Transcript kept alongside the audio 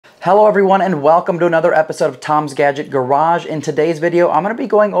Hello everyone and welcome to another episode of Tom's Gadget Garage. In today's video, I'm going to be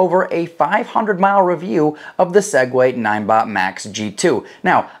going over a 500-mile review of the Segway Ninebot Max G2.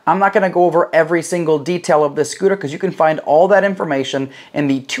 Now, I'm not going to go over every single detail of this scooter because you can find all that information in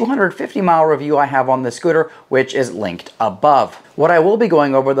the 250-mile review I have on this scooter, which is linked above. What I will be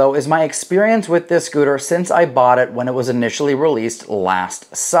going over though is my experience with this scooter since I bought it when it was initially released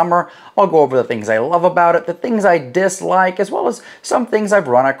last summer. I'll go over the things I love about it, the things I dislike, as well as some things I've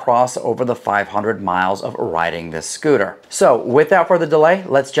run across over the 500 miles of riding this scooter. So without further delay,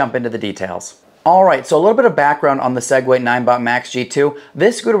 let's jump into the details. Alright, so a little bit of background on the Segway Ninebot Max G2.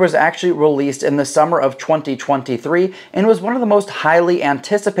 This scooter was actually released in the summer of 2023 and was one of the most highly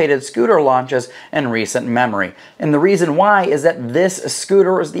anticipated scooter launches in recent memory. And the reason why is that this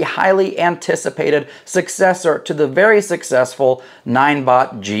scooter is the highly anticipated successor to the very successful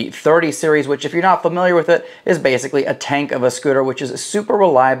Ninebot G30 series, which if you're not familiar with it, is basically a tank of a scooter which is super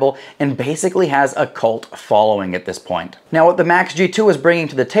reliable and basically has a cult following at this point. Now what the Max G2 was bringing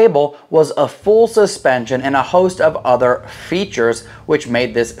to the table was a full suspension and a host of other features which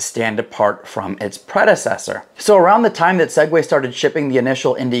made this stand apart from its predecessor. So around the time that Segway started shipping the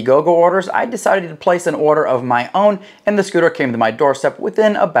initial Indiegogo orders, I decided to place an order of my own and the scooter came to my doorstep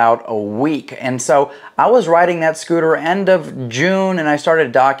within about a week. And so I was riding that scooter end of June and I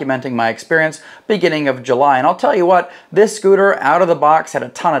started documenting my experience beginning of July. And I'll tell you what, this scooter out of the box had a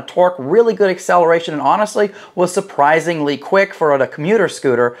ton of torque, really good acceleration, and honestly was surprisingly quick for a commuter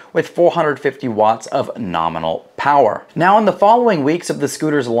scooter with 450 watts of nominal power. Now in the following weeks of the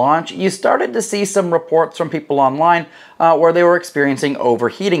scooter's launch, you started to see some reports from people online where they were experiencing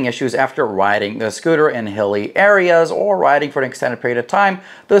overheating issues after riding the scooter in hilly areas or riding for an extended period of time.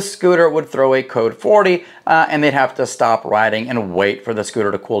 The scooter would throw a code 40 and they'd have to stop riding and wait for the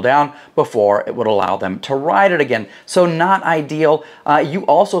scooter to cool down before it would allow them to ride it again. So not ideal. You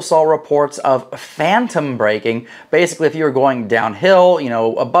also saw reports of phantom braking. Basically, if you were going downhill,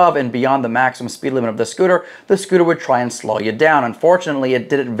 above and beyond the maximum speed limit of the scooter would try and slow you down. Unfortunately, it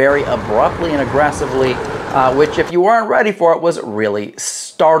did it very abruptly and aggressively, which if you weren't ready for it was really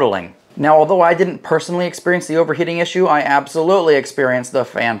startling. Now, although I didn't personally experience the overheating issue, I absolutely experienced the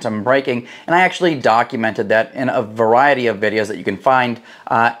phantom braking, and I actually documented that in a variety of videos that you can find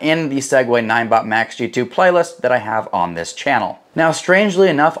in the Segway Ninebot Max G2 playlist that I have on this channel. Now, strangely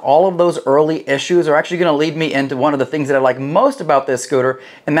enough, all of those early issues are actually going to lead me into one of the things that I like most about this scooter,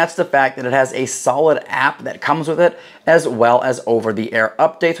 and that's the fact that it has a solid app that comes with it, as well as over-the-air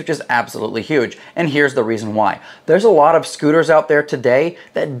updates, which is absolutely huge. And here's the reason why. There's a lot of scooters out there today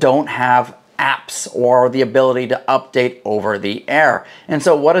that don't have apps or the ability to update over the air. And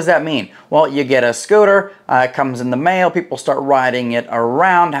so what does that mean? Well, you get a scooter, it comes in the mail, people start riding it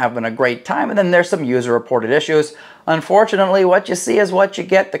around, having a great time, and then there's some user-reported issues. Unfortunately, what you see is what you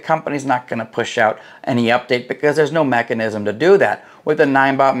get. The company's not going to push out any update because there's no mechanism to do that. With the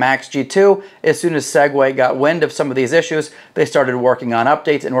Ninebot Max G2, as soon as Segway got wind of some of these issues, they started working on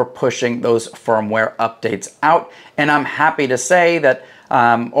updates and were pushing those firmware updates out. And I'm happy to say that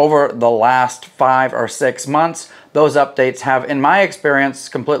over the last 5 or 6 months, those updates have, in my experience,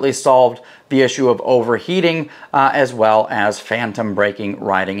 completely solved the issue of overheating as well as phantom braking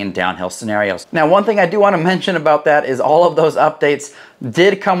riding in downhill scenarios. Now, one thing I do want to mention about that is all of those updates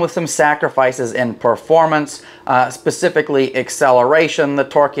did come with some sacrifices in performance, specifically acceleration, the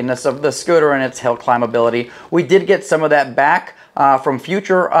torquiness of the scooter, and its hill climbability. We did get some of that back from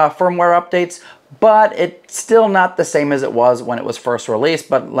future firmware updates, but it's still not the same as it was when it was first released.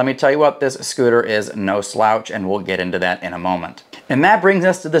 But let me tell you what, this scooter is no slouch, and we'll get into that in a moment. And that brings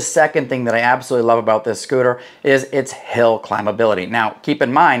us to the second thing that I absolutely love about this scooter is its hill climbability. Now, keep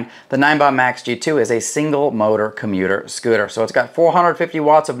in mind, the Ninebot Max G2 is a single motor commuter scooter. So it's got 450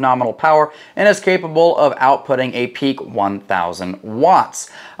 watts of nominal power and is capable of outputting a peak 1,000 watts.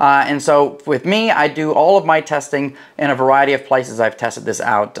 And so with me, I do all of my testing in a variety of places. I've tested this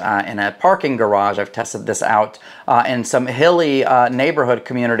out in a parking garage. I've tested this out in some hilly neighborhood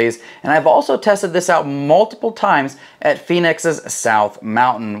communities. And I've also tested this out multiple times at Phoenix's South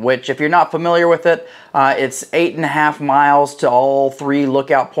Mountain, which if you're not familiar with it, it's 8.5 miles to all 3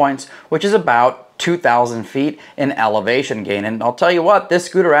 lookout points, which is about 2,000 feet in elevation gain. And I'll tell you what, this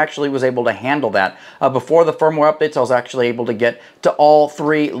scooter actually was able to handle that. Before the firmware updates, I was actually able to get to all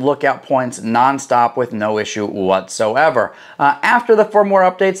 3 lookout points nonstop with no issue whatsoever. After the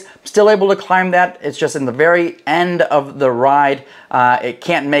firmware updates, I'm still able to climb that. It's just in the very end of the ride. It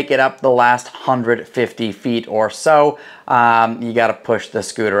can't make it up the last 150 feet or so. You got to push the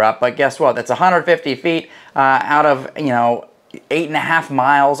scooter up. But guess what? That's 150 feet out of, 8.5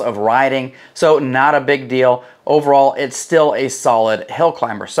 miles of riding, so not a big deal. overall it's still a solid hill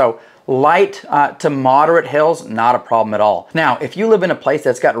climber. So light to moderate hills, not a problem at all. Now, if you live in a place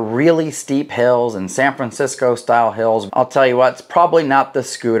that's got really steep hills and San Francisco style hills, I'll tell you what, it's probably not the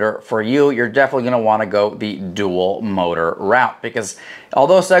scooter for you. You're definitely going to want to go the dual motor route, because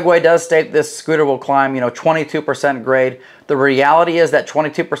although Segway does state this scooter will climb, 22% grade, the reality is that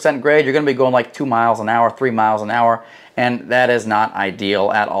 22% grade, you're going to be going like 2 miles an hour, 3 miles an hour. And that is not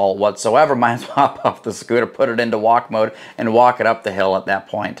ideal at all whatsoever. Might as well hop off the scooter, put it into walk mode, and walk it up the hill at that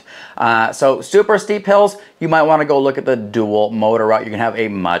point. So super steep hills, you might want to go look at the dual motor route. You're going to have a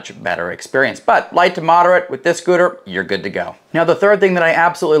much better experience. But light to moderate with this scooter, you're good to go. Now, the third thing that I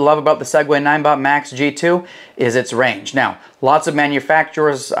absolutely love about the Segway Ninebot Max G2 is its range. Now, lots of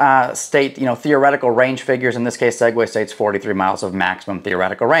manufacturers state, theoretical range figures. In this case, Segway states 43 miles of maximum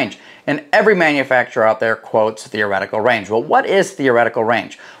theoretical range. And every manufacturer out there quotes theoretical range. Well, what is theoretical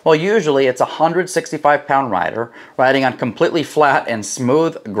range? Well, usually it's a 165-pound rider riding on completely flat and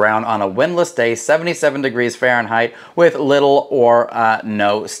smooth ground on a windless day, 77 degrees Fahrenheit, with little or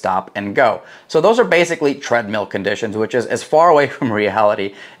no stop and go. So those are basically treadmill conditions, which is as far away from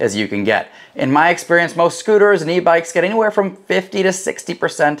reality as you can get. In my experience, most scooters and e-bikes get anywhere from 50 to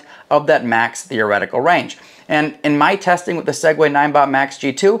 60% of that max theoretical range. And in my testing with the Segway Ninebot Max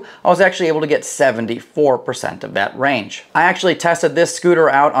G2, I was actually able to get 74% of that range. I actually tested this scooter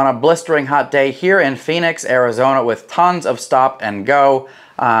out on a blistering hot day here in Phoenix, Arizona, with tons of stop and go.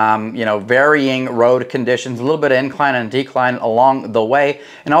 Varying road conditions, a little bit of incline and decline along the way,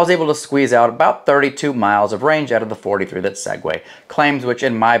 and I was able to squeeze out about 32 miles of range out of the 43 that Segway claims, which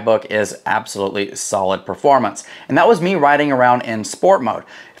in my book is absolutely solid performance. And that was me riding around in sport mode.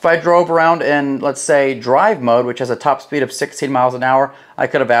 If I drove around in, let's say, drive mode, which has a top speed of 16 miles an hour, I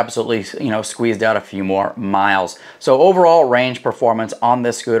could have absolutely, squeezed out a few more miles. So overall range performance on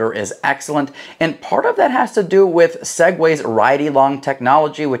this scooter is excellent. And part of that has to do with Segway's ride-along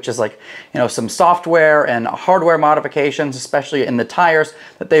technology, which is like, some software and hardware modifications, especially in the tires,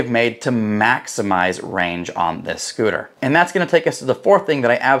 that they've made to maximize range on this scooter. And that's going to take us to the fourth thing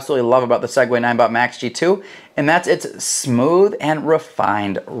that I absolutely love about the Segway Ninebot Max G2, and that's its smooth and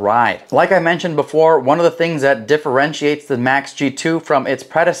refined ride. Like I mentioned before, one of the things that differentiates the Max G2 from its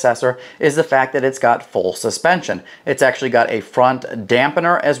predecessor is the fact that it's got full suspension. It's actually got a front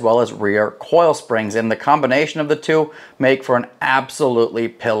dampener as well as rear coil springs, and the combination of the two make for an absolutely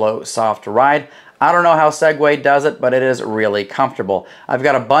pillow soft ride. I don't know how Segway does it, but it is really comfortable. I've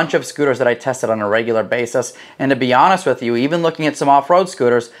got a bunch of scooters that I tested on a regular basis, and to be honest with you, even looking at some off-road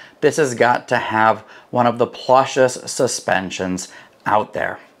scooters, this has got to have one of the plushest suspensions out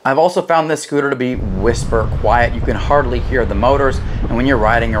there. I've also found this scooter to be whisper quiet. You can hardly hear the motors, and when you're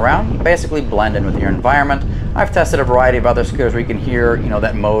riding around, you basically blend in with your environment. I've tested a variety of other scooters where you can hear,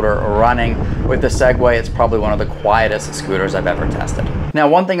 that motor running. With the Segway, it's probably one of the quietest scooters I've ever tested. Now,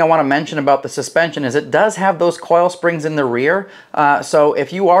 one thing I want to mention about the suspension is it does have those coil springs in the rear. So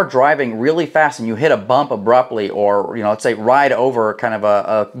if you are driving really fast and you hit a bump abruptly, or, let's say ride over kind of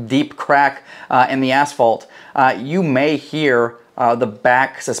a deep crack in the asphalt, you may hear the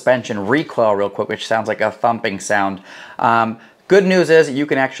back suspension recoil real quick, which sounds like a thumping sound. Good news is you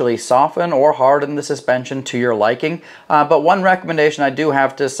can actually soften or harden the suspension to your liking. But one recommendation I do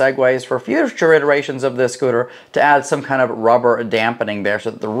have to Segway is for future iterations of this scooter to add some kind of rubber dampening there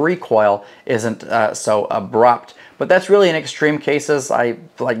so that the recoil isn't so abrupt. But that's really in extreme cases. Like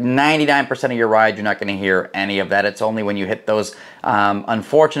 99% of your ride, you're not going to hear any of that. It's only when you hit those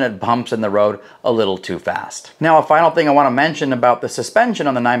unfortunate bumps in the road a little too fast. Now, a final thing I want to mention about the suspension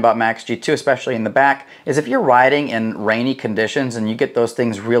on the Ninebot Max G2, especially in the back, is if you're riding in rainy conditions and you get those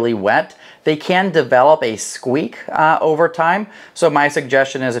things really wet, they can develop a squeak over time. So my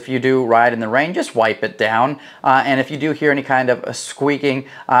suggestion is if you do ride in the rain, just wipe it down. And if you do hear any kind of squeaking,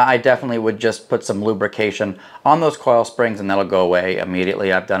 I definitely would just put some lubrication on those coil springs and that'll go away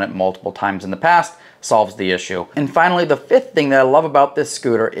immediately. I've done it multiple times in the past. Solves the issue. And finally, the fifth thing that I love about this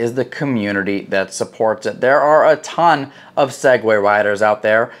scooter is the community that supports it. There are a ton of Segway riders out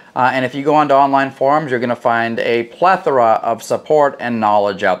there, and if you go onto online forums, you're going to find a plethora of support and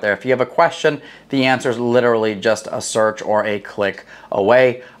knowledge out there. If you have a question, the answer is literally just a search or a click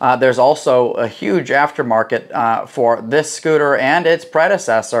away. There's also a huge aftermarket for this scooter and its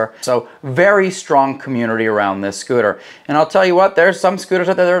predecessor, so very strong community around this scooter. And I'll tell you what, there's some scooters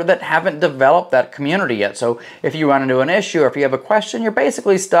out there that haven't developed that community yet, so if you run into an issue or if you have a question, you're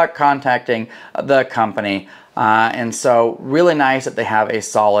basically stuck contacting the company. And so really nice that they have a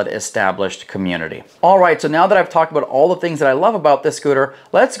solid established community. All right, so now that I've talked about all the things that I love about this scooter,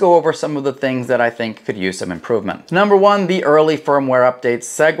 let's go over some of the things that I think could use some improvement. Number one, the early firmware updates.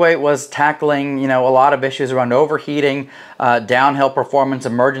 Segway was tackling, a lot of issues around overheating, downhill performance,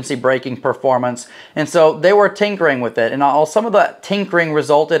 emergency braking performance, and so they were tinkering with it, and some of that tinkering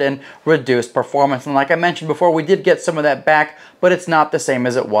resulted in reduced performance. And like I mentioned before, we did get some of that back, but it's not the same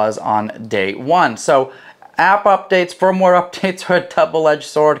as it was on day one. So app updates, firmware updates are a double-edged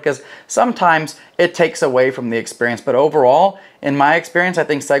sword because sometimes it takes away from the experience. But overall, in my experience, I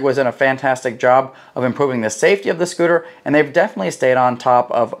think Segway's done a fantastic job of improving the safety of the scooter, and they've definitely stayed on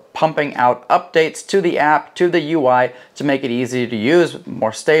top of pumping out updates to the app, to the UI, to make it easy to use,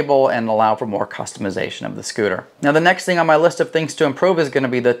 more stable, and allow for more customization of the scooter. Now, the next thing on my list of things to improve is going to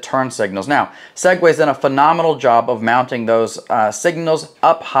be the turn signals. Now, Segway's done a phenomenal job of mounting those signals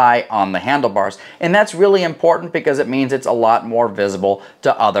up high on the handlebars, and that's really important because it means it's a lot more visible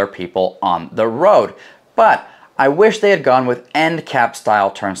to other people on the road. But I wish they had gone with end cap style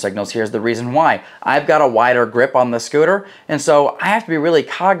turn signals. Here's the reason why. I've got a wider grip on the scooter, and so I have to be really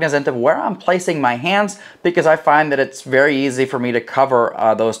cognizant of where I'm placing my hands because I find that it's very easy for me to cover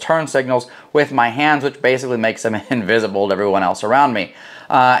those turn signals with my hands, which basically makes them invisible to everyone else around me.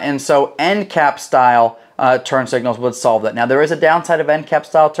 And so end cap style turn signals would solve that. Now, there is a downside of end cap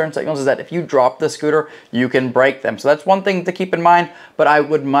style turn signals is that if you drop the scooter, you can break them. So that's one thing to keep in mind, but I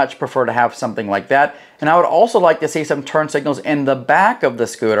would much prefer to have something like that. And I would also like to see some turn signals in the back of the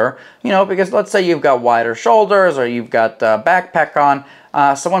scooter, because let's say you've got wider shoulders or you've got a backpack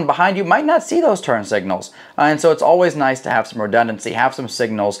on, someone behind you might not see those turn signals. And so it's always nice to have some redundancy, have some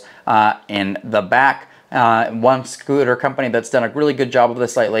signals in the back. One scooter company that's done a really good job of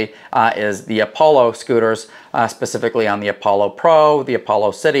this lately is the Apollo scooters, specifically on the Apollo Pro, the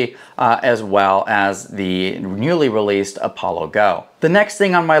Apollo City, as well as the newly released Apollo Go. The next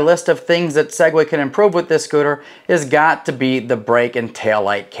thing on my list of things that Segway can improve with this scooter is got to be the brake and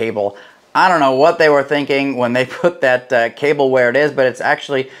taillight cable. I don't know what they were thinking when they put that cable where it is, but it's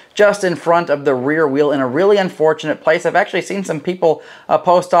actually just in front of the rear wheel in a really unfortunate place. I've actually seen some people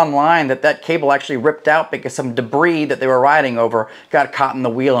post online that cable actually ripped out because some debris that they were riding over got caught in the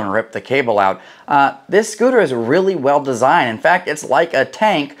wheel and ripped the cable out. This scooter is really well designed. In fact, it's like a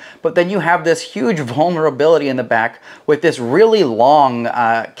tank, but then you have this huge vulnerability in the back with this really long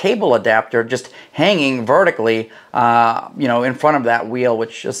cable adapter just hanging vertically in front of that wheel,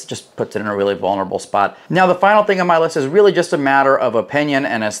 which just puts it in a really vulnerable spot. Now, the final thing on my list is really just a matter of opinion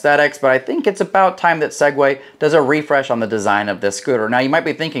and aesthetics, but I think it's about time that Segway does a refresh on the design of this scooter. Now, you might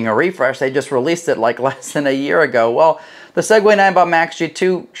be thinking a refresh, they just released it like less than a year ago. Well, the Segway Ninebot Max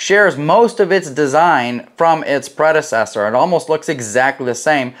G2 shares most of its design from its predecessor. It almost looks exactly the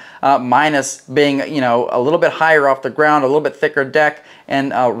same, minus being, a little bit higher off the ground, a little bit thicker deck,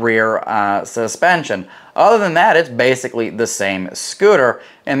 and a rear suspension. Other than that, it's basically the same scooter,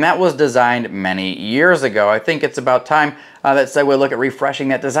 and that was designed many years ago. I think it's about time that Segway look at refreshing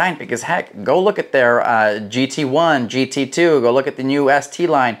that design because, heck, go look at their GT1, GT2, go look at the new ST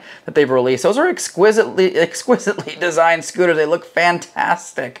line that they've released. Those are exquisitely designed scooters. They look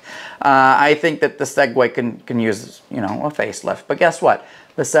fantastic. I think that the Segway can use, a facelift. But guess what?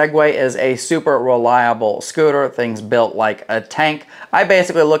 The Segway is a super reliable scooter, things built like a tank. I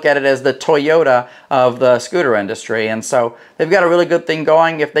basically look at it as the Toyota of the scooter industry, and so they've got a really good thing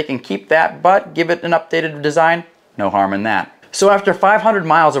going. If they can keep that, but give it an updated design, no harm in that. So after 500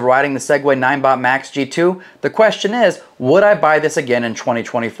 miles of riding the Segway Ninebot Max G2, the question is, would I buy this again in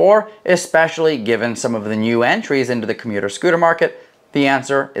 2024, especially given some of the new entries into the commuter scooter market? The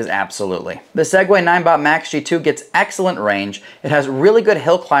answer is absolutely. The Segway Ninebot Max G2 gets excellent range. It has really good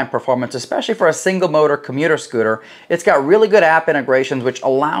hill climb performance, especially for a single motor commuter scooter. It's got really good app integrations which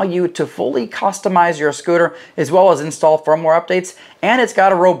allow you to fully customize your scooter as well as install firmware updates, and it's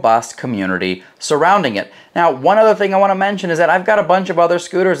got a robust community surrounding it. Now, one other thing I want to mention is that I've got a bunch of other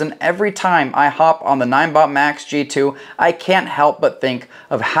scooters, and every time I hop on the Ninebot Max G2, I can't help but think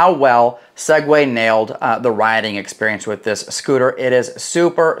of how well Segway nailed the riding experience with this scooter. It is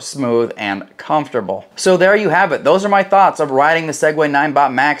super smooth and comfortable. So there you have it. Those are my thoughts of riding the Segway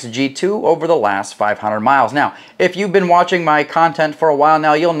Ninebot Max G2 over the last 500 miles. Now, if you've been watching my content for a while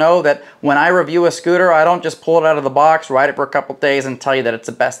now, you'll know that when I review a scooter, I don't just pull it out of the box, ride it for a couple days, and tell you that it's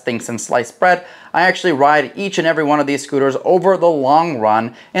the best thing since sliced bread. I actually ride each and every one of these scooters over the long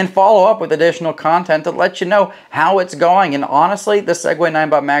run and follow up with additional content to let you know how it's going. And honestly, the Segway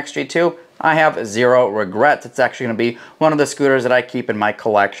Ninebot Max G2, I have zero regrets. It's actually going to be one of the scooters that I keep in my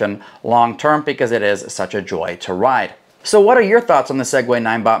collection long term because it is such a joy to ride. So what are your thoughts on the Segway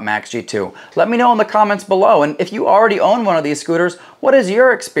Ninebot Max G2? Let me know in the comments below, and if you already own one of these scooters, what has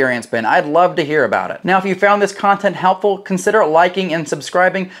your experience been? I'd love to hear about it. Now, if you found this content helpful, consider liking and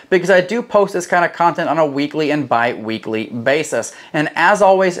subscribing, because I do post this kind of content on a weekly and bi-weekly basis. And as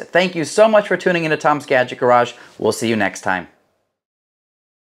always, thank you so much for tuning into Tom's Gadget Garage. We'll see you next time.